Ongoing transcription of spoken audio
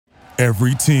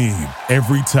Every team,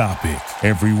 every topic,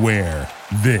 everywhere.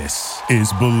 This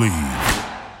is Believe.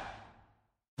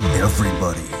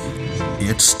 Everybody,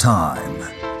 it's time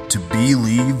to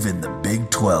believe in the Big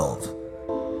 12.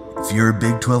 If you're a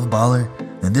Big 12 baller,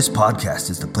 then this podcast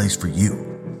is the place for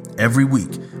you. Every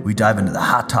week, we dive into the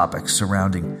hot topics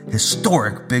surrounding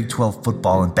historic Big 12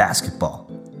 football and basketball.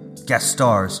 Guest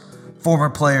stars,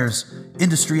 former players,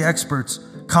 industry experts,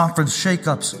 conference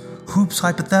shakeups, hoops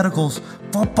hypotheticals,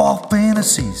 football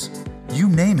fantasies. You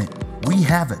name it, we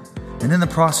have it. And in the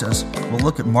process, we'll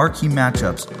look at marquee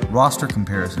matchups, roster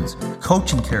comparisons,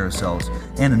 coaching carousels,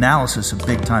 and analysis of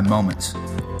big-time moments.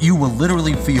 You will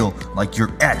literally feel like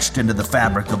you're etched into the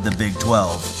fabric of the Big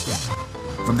 12.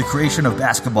 From the creation of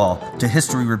basketball to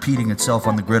history repeating itself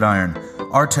on the gridiron,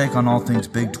 our take on all things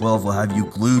Big 12 will have you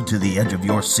glued to the edge of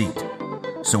your seat.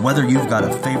 So whether you've got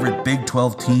a favorite Big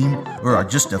 12 team or are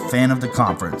just a fan of the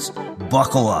conference,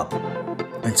 buckle up.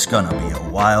 It's gonna be a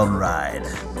wild ride.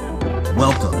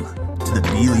 Welcome to the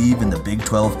Believe in the Big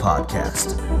 12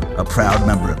 podcast, a proud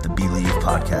member of the Believe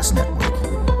Podcast Network.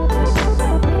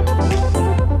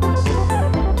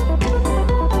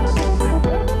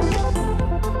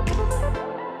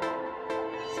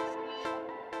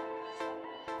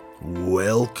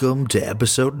 Welcome to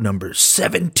episode number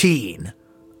 17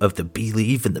 of the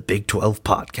Believe in the Big 12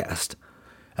 podcast.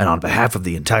 And on behalf of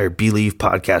the entire Believe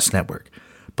Podcast Network,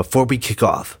 before we kick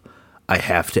off, I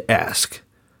have to ask,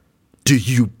 do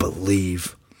you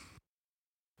believe?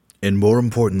 And more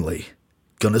importantly,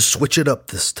 gonna switch it up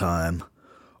this time.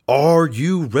 Are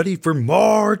you ready for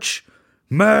March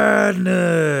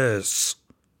Madness?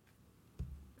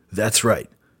 That's right.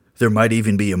 There might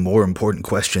even be a more important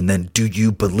question than do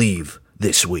you believe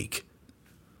this week?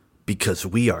 Because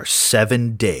we are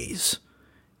 7 days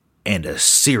and a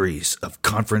series of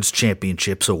conference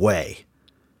championships away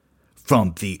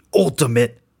from the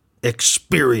ultimate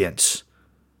experience,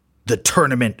 the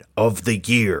tournament of the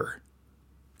year,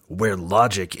 where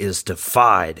logic is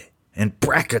defied and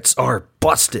brackets are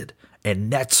busted and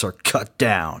nets are cut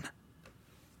down.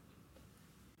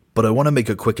 But I want to make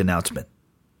a quick announcement.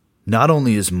 Not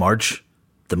only is March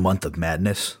the month of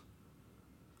madness,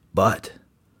 but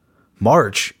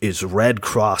March is Red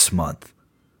Cross month.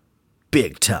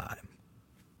 Big time.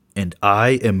 And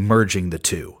I am merging the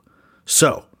two.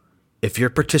 So, if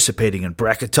you're participating in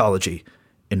bracketology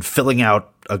and filling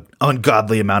out an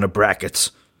ungodly amount of brackets,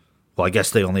 well, I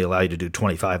guess they only allow you to do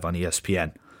 25 on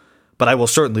ESPN, but I will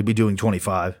certainly be doing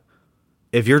 25.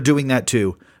 If you're doing that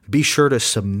too, be sure to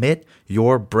submit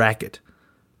your bracket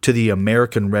to the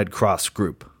American Red Cross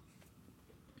group.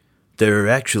 There are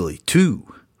actually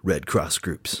two Red Cross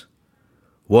groups.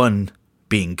 One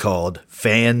being called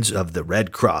Fans of the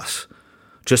Red Cross,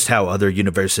 just how other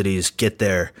universities get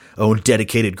their own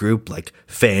dedicated group like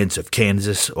Fans of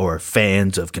Kansas or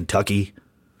Fans of Kentucky.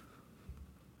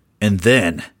 And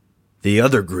then the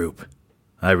other group,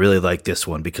 I really like this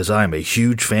one because I'm a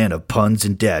huge fan of puns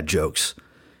and dad jokes,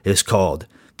 is called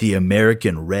the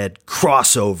American Red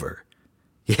Crossover.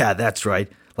 Yeah, that's right,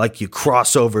 like you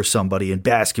cross over somebody in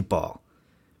basketball.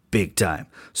 Big time.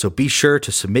 So be sure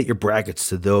to submit your brackets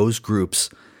to those groups.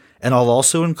 And I'll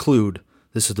also include,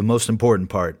 this is the most important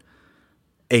part,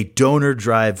 a donor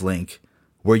drive link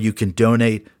where you can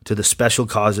donate to the special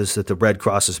causes that the Red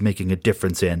Cross is making a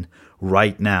difference in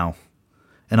right now.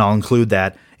 And I'll include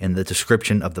that in the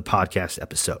description of the podcast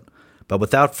episode. But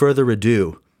without further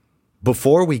ado,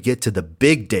 before we get to the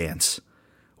big dance,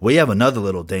 we have another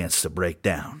little dance to break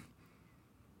down.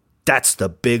 That's the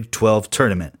Big 12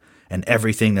 tournament and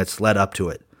everything that's led up to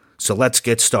it. So let's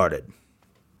get started.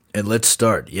 And let's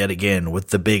start yet again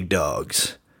with the big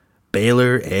dogs,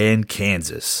 Baylor and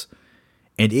Kansas.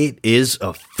 And it is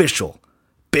official.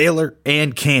 Baylor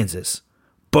and Kansas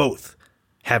both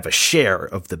have a share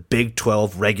of the Big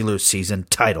 12 regular season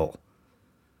title.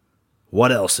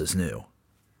 What else is new?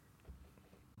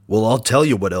 Well, I'll tell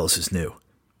you what else is new.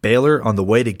 Baylor, on the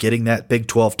way to getting that Big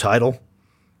 12 title,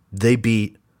 they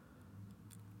beat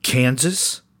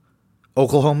Kansas,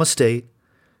 Oklahoma State,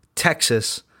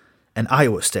 Texas, and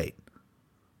Iowa State.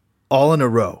 All in a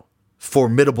row.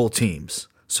 Formidable teams.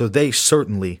 So they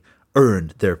certainly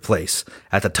earned their place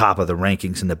at the top of the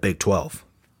rankings in the Big 12.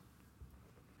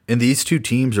 And these two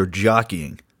teams are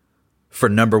jockeying for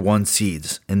number one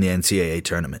seeds in the NCAA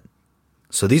tournament.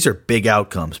 So these are big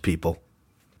outcomes, people.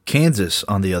 Kansas,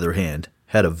 on the other hand,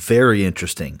 had a very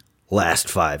interesting last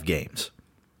 5 games.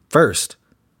 First,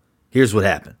 here's what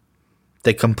happened.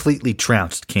 They completely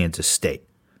trounced Kansas State.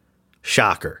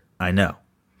 Shocker, I know.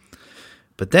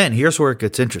 But then here's where it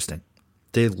gets interesting.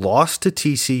 They lost to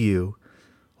TCU,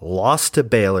 lost to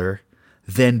Baylor,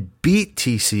 then beat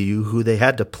TCU, who they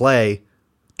had to play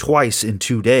twice in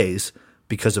 2 days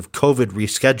because of COVID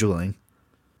rescheduling,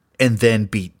 and then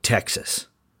beat Texas.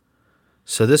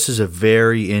 So this is a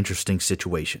very interesting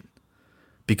situation.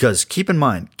 Because keep in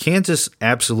mind, Kansas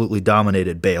absolutely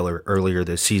dominated Baylor earlier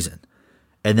this season,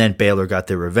 and then Baylor got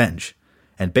their revenge.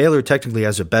 And Baylor technically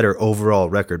has a better overall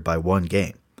record by 1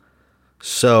 game.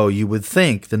 So you would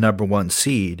think the number 1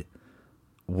 seed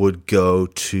would go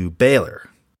to Baylor.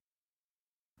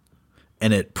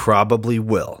 And it probably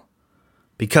will.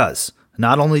 Because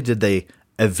not only did they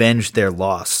avenge their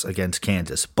loss against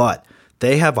Kansas, but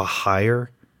they have a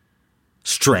higher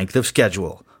strength of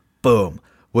schedule. Boom.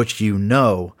 Which the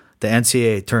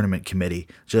NCAA tournament committee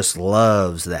just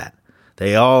loves that.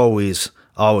 They always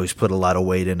put a lot of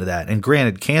weight into that. And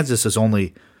granted, Kansas is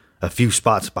only a few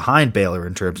spots behind Baylor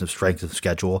in terms of strength of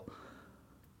schedule,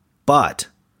 but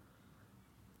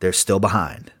they're still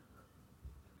behind.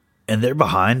 And they're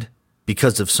behind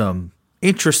because of some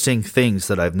interesting things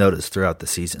that I've noticed throughout the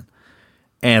season.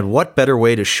 And what better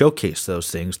way to showcase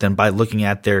those things than by looking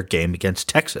at their game against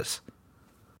Texas?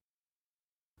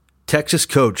 Texas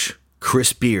coach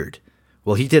Chris Beard,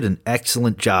 well, he did an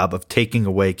excellent job of taking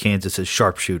away Kansas's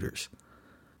sharpshooters.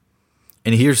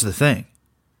 And here's the thing.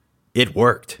 It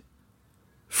worked.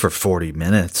 For 40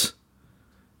 minutes.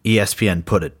 ESPN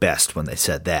put it best when they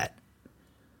said that.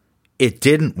 It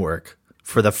didn't work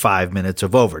for the 5 minutes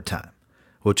of overtime,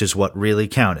 which is what really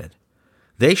counted.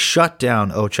 They shut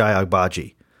down Ochai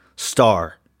Agbaji,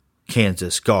 star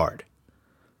Kansas guard,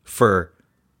 for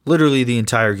literally the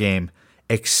entire game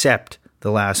except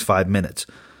the last 5 minutes.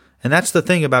 And that's the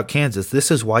thing about Kansas.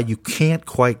 This is why you can't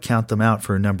quite count them out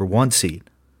for a number 1 seed.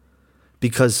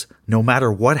 Because no matter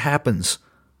what happens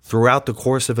throughout the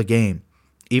course of a game,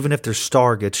 even if their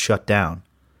star gets shut down,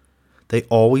 they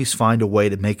always find a way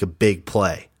to make a big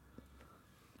play.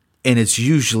 And it's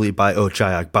usually by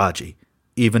Ochai Agbaji,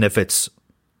 even if it's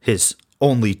his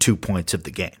only 2 points of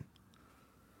the game.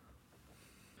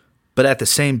 But at the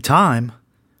same time,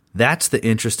 that's the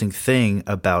interesting thing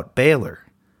about Baylor,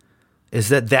 is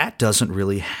that doesn't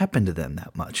really happen to them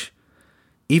that much.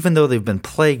 Even though they've been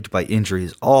plagued by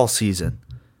injuries all season,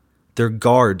 their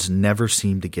guards never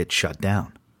seem to get shut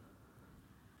down.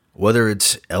 Whether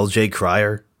it's L.J.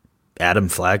 Cryer, Adam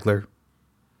Flagler,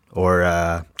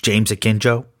 or James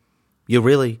Akinjo, you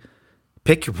really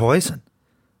pick your poison.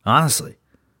 Honestly,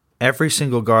 every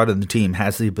single guard on the team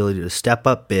has the ability to step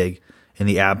up big in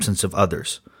the absence of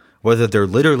others, whether they're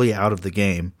literally out of the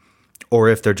game or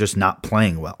if they're just not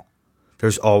playing well.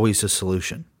 There's always a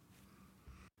solution.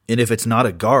 And if it's not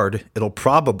a guard, it'll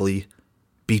probably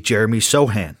be Jeremy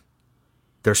Sohan,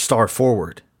 their star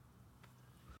forward.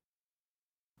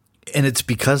 And it's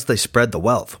because they spread the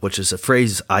wealth, which is a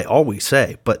phrase I always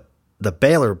say, but the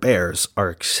Baylor Bears are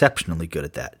exceptionally good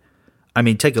at that. I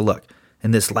mean, take a look.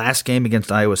 In this last game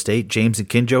against Iowa State, James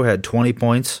Akinjo had 20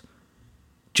 points,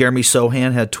 Jeremy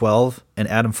Sohan had 12, and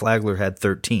Adam Flagler had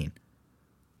 13.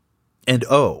 And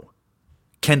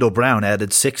Kendall Brown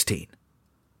added 16.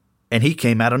 And he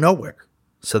came out of nowhere.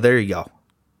 So there you go.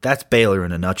 That's Baylor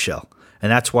in a nutshell.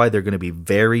 And that's why they're going to be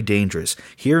very dangerous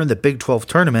here in the Big 12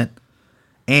 tournament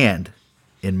and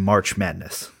in March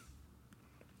Madness.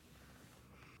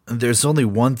 There's only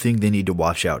one thing they need to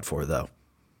watch out for, though.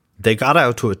 They got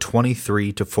out to a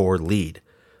 23-4 lead.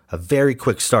 A very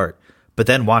quick start, but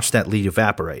then watch that lead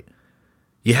evaporate.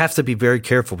 You have to be very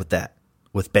careful with that,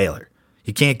 with Baylor.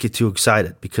 You can't get too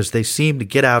excited because they seem to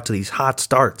get out to these hot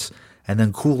starts and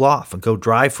then cool off and go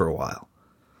dry for a while.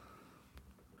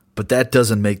 But that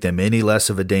doesn't make them any less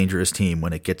of a dangerous team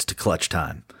when it gets to clutch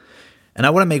time. And I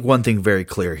want to make one thing very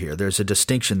clear here. There's a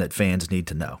distinction that fans need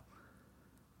to know.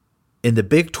 In the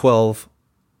Big 12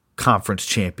 Conference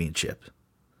Championship,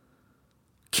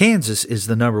 Kansas is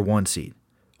the number 1 seed.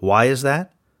 Why is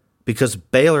that? Because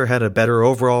Baylor had a better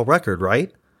overall record,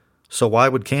 right? So why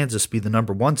would Kansas be the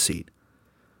number 1 seed?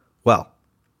 Well,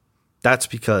 that's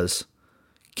because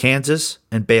Kansas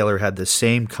and Baylor had the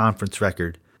same conference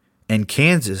record, and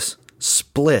Kansas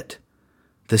split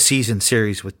the season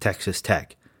series with Texas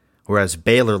Tech, whereas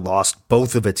Baylor lost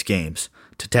both of its games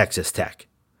to Texas Tech.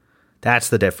 That's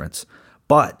the difference.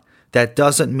 But that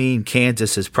doesn't mean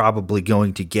Kansas is probably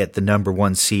going to get the number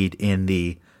 1 seed in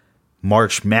the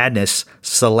March Madness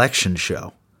selection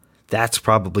show. That's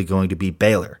probably going to be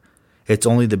Baylor. It's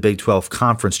only the Big 12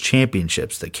 Conference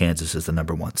Championships that Kansas is the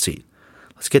number 1 seed.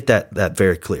 Let's get that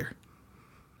very clear.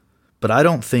 But I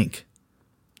don't think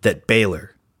that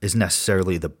Baylor is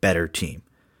necessarily the better team.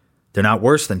 They're not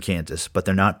worse than Kansas, but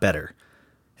they're not better.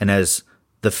 And as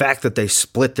the fact that they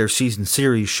split their season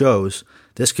series shows,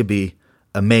 this could be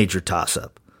a major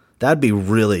toss-up. That'd be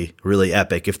really, really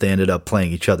epic if they ended up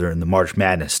playing each other in the March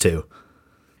Madness too.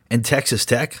 And Texas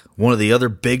Tech, one of the other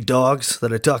big dogs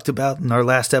that I talked about in our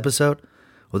last episode,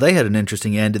 well, they had an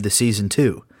interesting end of the season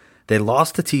too. They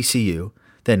lost to TCU,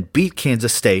 then beat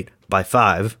Kansas State by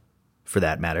 5, for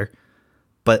that matter,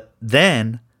 but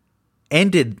then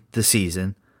ended the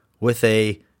season with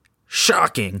a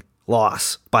shocking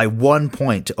loss by 1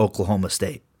 point to Oklahoma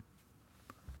State.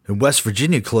 And West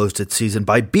Virginia closed its season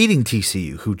by beating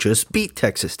TCU, who just beat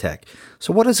Texas Tech.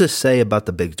 So what does this say about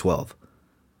the Big 12?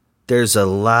 There's a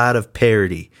lot of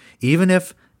parity. Even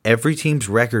if every team's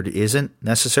record isn't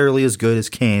necessarily as good as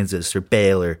Kansas or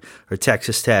Baylor or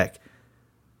Texas Tech,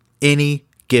 any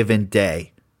given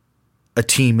day, a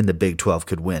team in the Big 12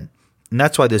 could win. And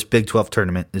that's why this Big 12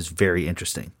 tournament is very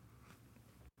interesting.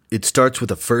 It starts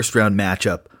with a first-round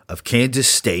matchup of Kansas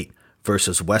State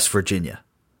versus West Virginia.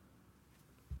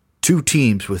 Two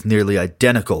teams with nearly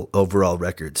identical overall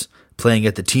records playing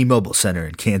at the T-Mobile Center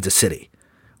in Kansas City,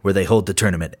 where they hold the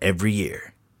tournament every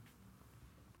year.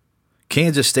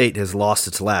 Kansas State has lost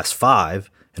its last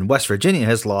 5, and West Virginia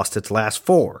has lost its last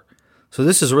 4. So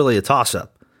this is really a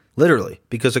toss-up, literally,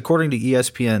 because according to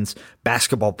ESPN's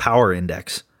Basketball Power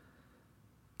Index,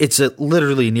 it's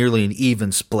literally nearly an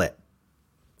even split.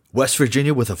 West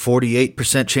Virginia with a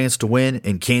 48% chance to win,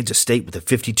 and Kansas State with a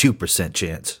 52%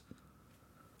 chance.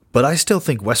 But I still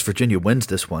think West Virginia wins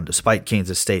this one despite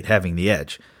Kansas State having the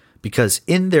edge, because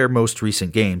in their most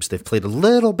recent games, they've played a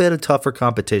little bit of tougher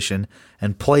competition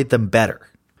and played them better.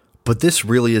 But this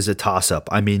really is a toss-up.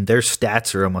 I mean, their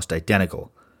stats are almost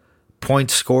identical.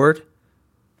 Points scored,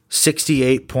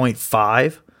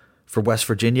 68.5 for West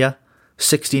Virginia,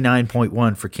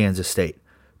 69.1 for Kansas State.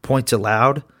 Points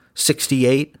allowed,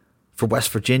 68 for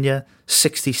West Virginia,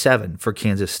 67 for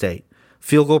Kansas State.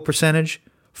 Field goal percentage,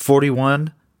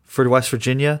 41 for West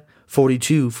Virginia,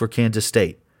 42 for Kansas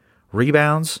State.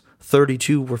 Rebounds,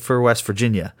 32 for West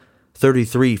Virginia,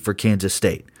 33 for Kansas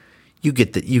State. You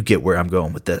get where I'm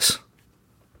going with this.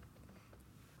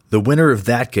 The winner of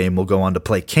that game will go on to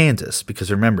play Kansas, because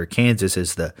remember, Kansas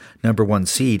is the number 1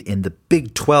 seed in the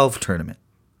Big 12 tournament.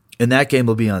 And that game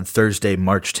will be on Thursday,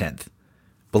 March 10th.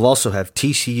 We'll also have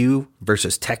TCU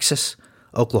versus Texas,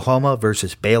 Oklahoma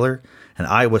versus Baylor, and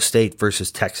Iowa State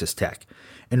versus Texas Tech.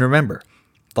 And remember,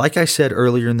 like I said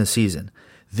earlier in the season,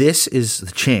 this is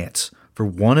the chance for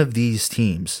one of these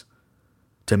teams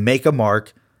to make a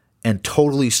mark and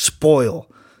totally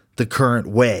spoil the current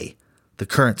way, the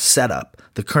current setup,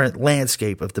 the current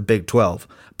landscape of the Big 12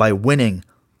 by winning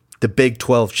the Big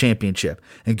 12 championship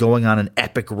and going on an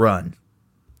epic run.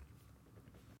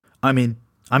 I mean,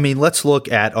 let's look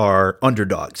at our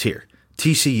underdogs here.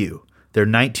 TCU, they're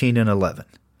 19-11.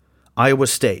 Iowa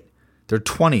State, they're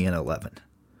 20-11.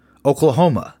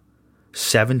 Oklahoma,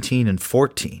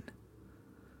 17-14.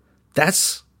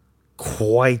 That's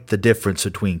quite the difference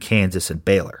between Kansas and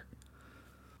Baylor.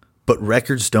 But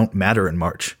records don't matter in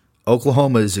March.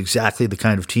 Oklahoma is exactly the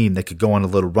kind of team that could go on a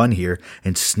little run here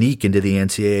and sneak into the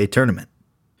NCAA tournament.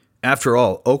 After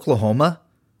all, Oklahoma,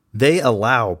 they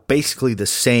allow basically the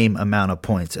same amount of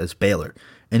points as Baylor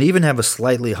and even have a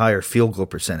slightly higher field goal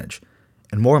percentage.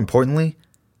 And more importantly,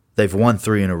 they've won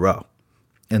 3 in a row.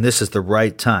 And this is the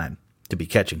right time to be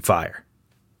catching fire.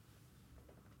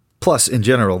 Plus, in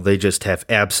general, they just have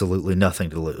absolutely nothing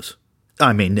to lose.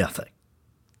 I mean, nothing.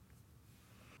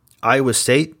 Iowa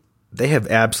State, they have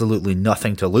absolutely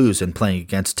nothing to lose in playing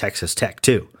against Texas Tech,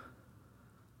 too.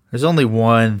 There's only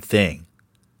one thing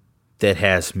that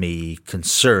has me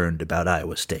concerned about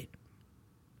Iowa State.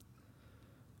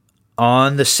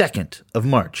 On the 2nd of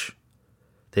March,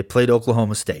 they played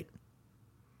Oklahoma State.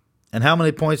 And how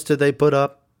many points did they put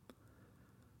up?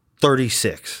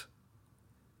 36.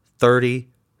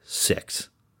 36.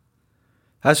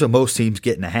 That's what most teams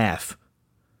get in a half.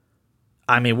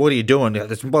 I mean, what are you doing?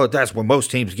 That's what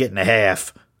most teams get in a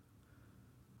half.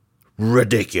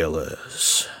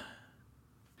 Ridiculous.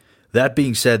 That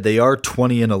being said, they are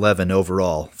 20-11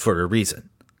 overall for a reason.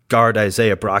 Guard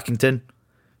Isaiah Brockington,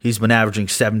 he's been averaging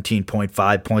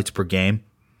 17.5 points per game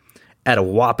at a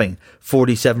whopping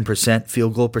 47%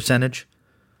 field goal percentage.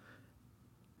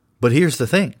 But here's the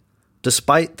thing.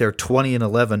 Despite their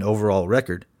 20-11 overall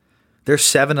record, they're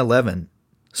 7-11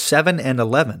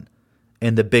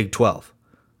 in the Big 12,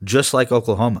 just like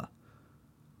Oklahoma,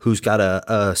 who's got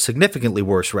a significantly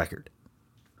worse record.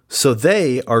 So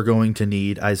they are going to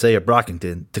need Isaiah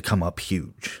Brockington to come up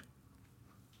huge.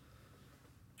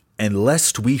 And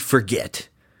lest we forget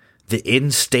the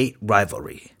in-state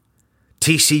rivalry,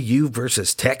 TCU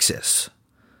versus Texas.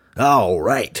 All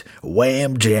right,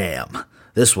 wham jam.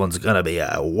 This one's going to be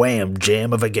a wham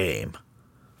jam of a game.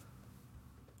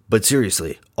 But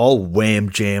seriously, all wham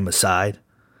jam aside,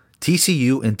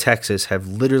 TCU and Texas have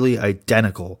literally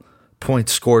identical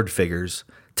points scored figures.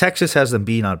 Texas has them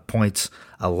beat on points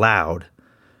allowed,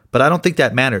 but I don't think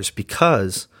that matters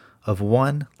because of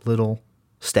one little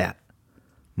stat.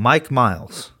 Mike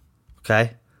Miles,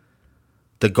 okay,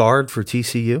 the guard for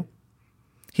TCU,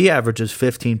 he averages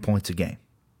 15 points a game.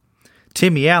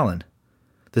 Timmy Allen,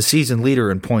 the season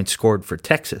leader in points scored for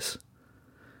Texas,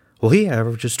 well, he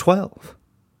averages 12.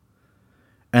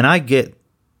 And I get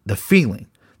the feeling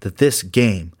that this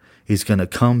game is going to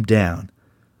come down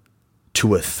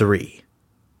to a 3.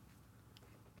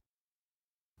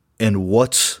 And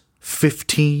what's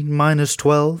 15 minus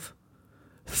 12?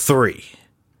 3.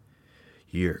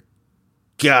 You're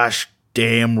gosh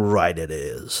damn right it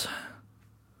is.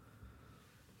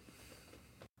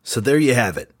 So there you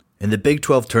have it. In the Big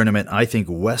 12 tournament, I think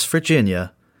West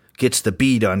Virginia gets the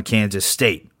beat on Kansas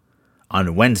State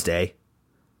on Wednesday,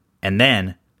 and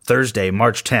then Thursday,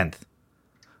 March 10th,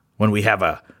 when we have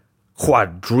a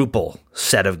quadruple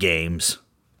set of games.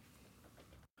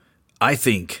 I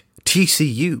think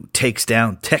TCU takes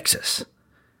down Texas,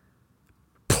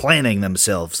 planting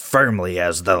themselves firmly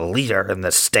as the leader in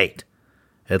the state.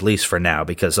 At least for now,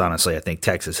 because honestly, I think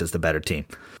Texas is the better team.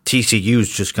 TCU's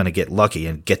just going to get lucky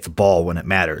and get the ball when it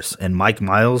matters. And Mike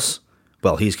Miles,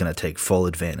 well, he's going to take full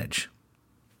advantage.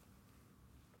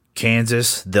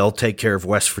 Kansas, they'll take care of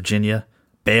West Virginia.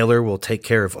 Baylor will take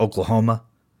care of Oklahoma.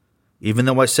 Even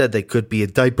though I said they could be a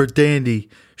diaper dandy,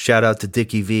 shout out to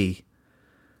Dickie V.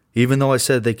 Even though I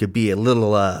said they could be a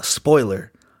little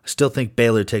spoiler, I still think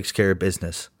Baylor takes care of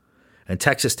business. And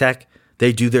Texas Tech,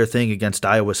 they do their thing against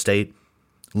Iowa State,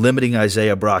 limiting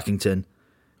Isaiah Brockington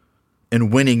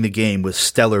and winning the game with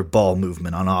stellar ball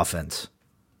movement on offense.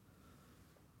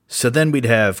 So then we'd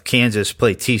have Kansas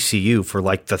play TCU for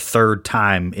like the third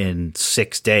time in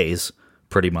 6 days,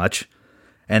 pretty much.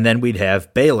 And then we'd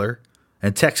have Baylor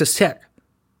and Texas Tech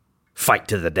fight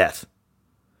to the death.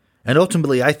 And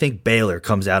ultimately, I think Baylor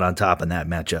comes out on top in that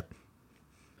matchup.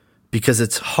 Because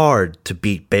it's hard to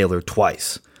beat Baylor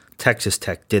twice. Texas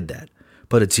Tech did that.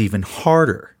 But it's even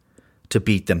harder to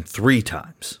beat them 3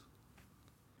 times.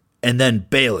 And then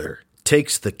Baylor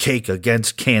takes the cake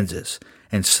against Kansas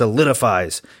and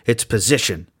solidifies its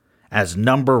position as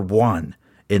number 1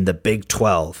 in the Big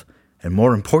 12, and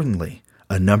more importantly,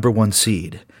 a number 1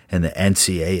 seed in the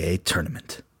NCAA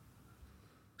tournament.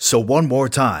 So one more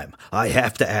time, I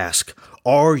have to ask,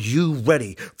 are you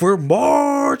ready for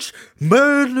March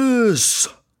Madness?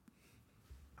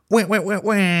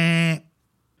 Wah.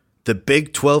 The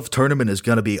Big 12 tournament is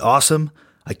going to be awesome.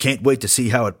 I can't wait to see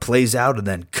how it plays out and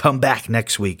then come back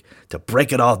next week to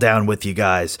break it all down with you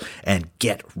guys and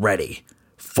get ready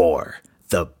for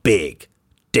the big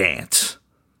dance.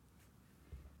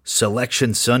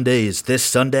 Selection Sunday is this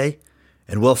Sunday,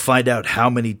 and we'll find out how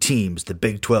many teams the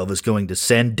Big 12 is going to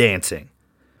send dancing.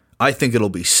 I think it'll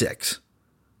be 6,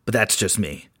 but that's just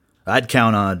me. I'd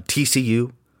count on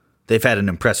TCU. They've had an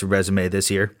impressive resume this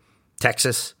year.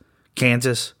 Texas,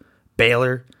 Kansas,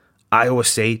 Baylor, Iowa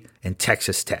State, and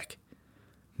Texas Tech.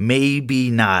 Maybe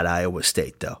not Iowa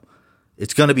State, though.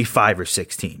 It's going to be 5 or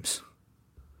 6 teams.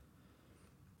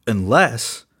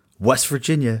 Unless West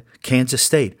Virginia, Kansas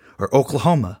State, or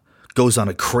Oklahoma goes on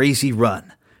a crazy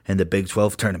run in the Big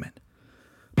 12 tournament.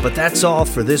 But that's all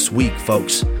for this week,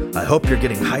 folks. I hope you're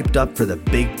getting hyped up for the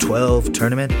Big 12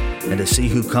 tournament and to see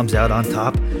who comes out on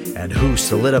top and who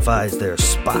solidifies their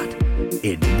spot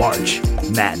in March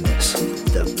Madness,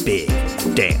 the big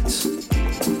dance.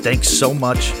 Thanks so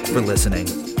much for listening,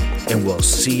 and we'll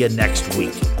see you next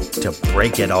week to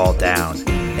break it all down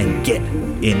and get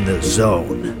in the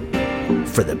zone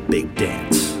for the big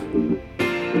dance.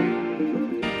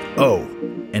 Oh,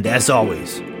 and as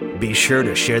always, be sure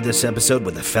to share this episode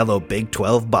with a fellow Big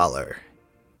 12 baller.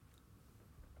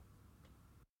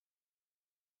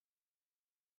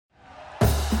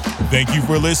 Thank you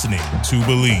for listening to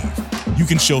Believe. You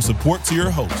can show support to your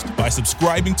host by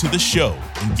subscribing to the show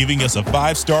and giving us a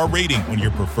 5-star rating on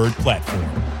your preferred platform.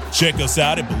 Check us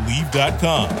out at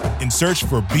Believe.com and search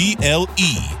for BLEAV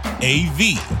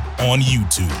on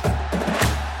YouTube.